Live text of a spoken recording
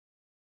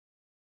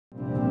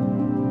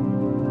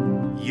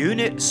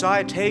Unit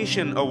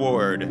Citation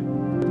Award.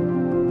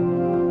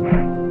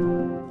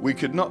 We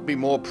could not be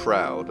more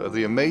proud of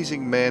the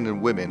amazing men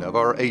and women of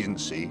our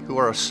agency who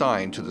are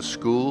assigned to the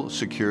school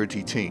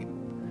security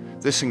team.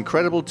 This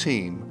incredible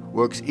team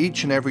works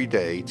each and every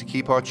day to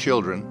keep our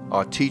children,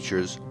 our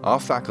teachers, our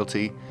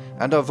faculty,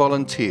 and our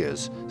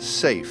volunteers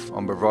safe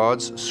on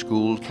Brevard's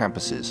school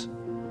campuses.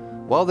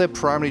 While their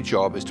primary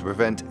job is to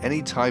prevent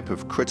any type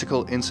of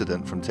critical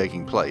incident from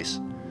taking place,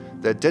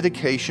 their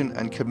dedication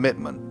and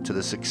commitment to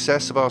the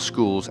success of our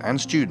schools and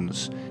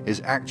students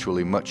is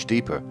actually much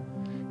deeper.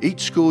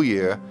 Each school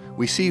year,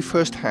 we see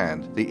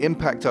firsthand the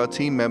impact our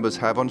team members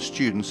have on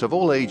students of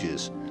all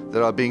ages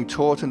that are being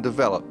taught and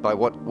developed by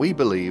what we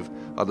believe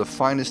are the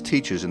finest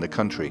teachers in the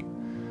country.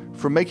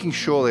 From making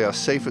sure they are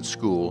safe at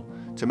school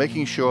to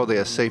making sure they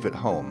are safe at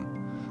home,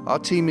 our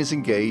team is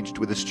engaged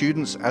with the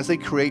students as they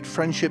create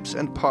friendships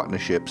and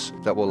partnerships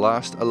that will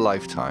last a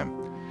lifetime.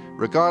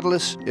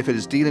 Regardless if it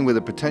is dealing with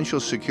a potential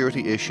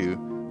security issue,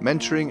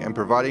 mentoring and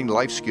providing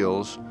life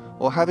skills,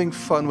 or having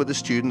fun with the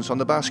students on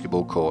the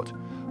basketball court,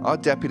 our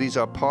deputies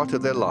are part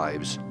of their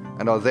lives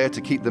and are there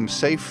to keep them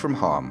safe from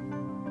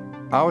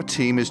harm. Our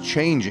team is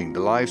changing the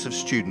lives of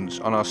students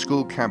on our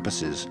school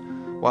campuses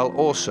while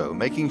also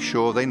making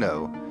sure they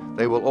know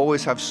they will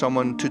always have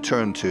someone to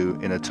turn to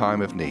in a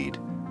time of need.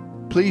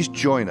 Please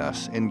join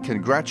us in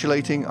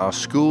congratulating our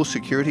school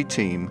security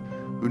team,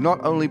 who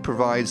not only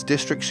provides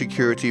district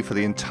security for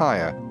the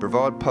entire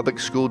Brevard Public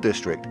School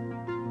District,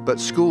 but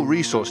school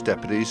resource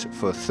deputies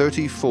for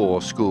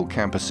 34 school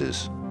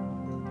campuses.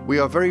 We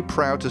are very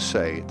proud to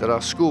say that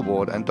our school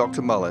board and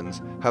Dr.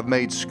 Mullins have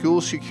made school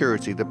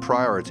security the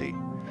priority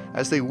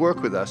as they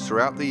work with us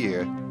throughout the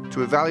year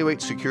to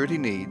evaluate security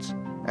needs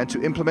and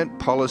to implement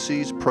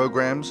policies,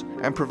 programs,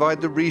 and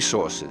provide the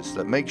resources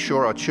that make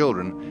sure our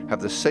children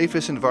have the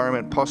safest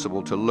environment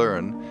possible to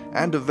learn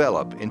and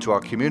develop into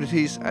our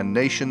communities and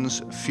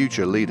nation's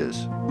future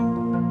leaders.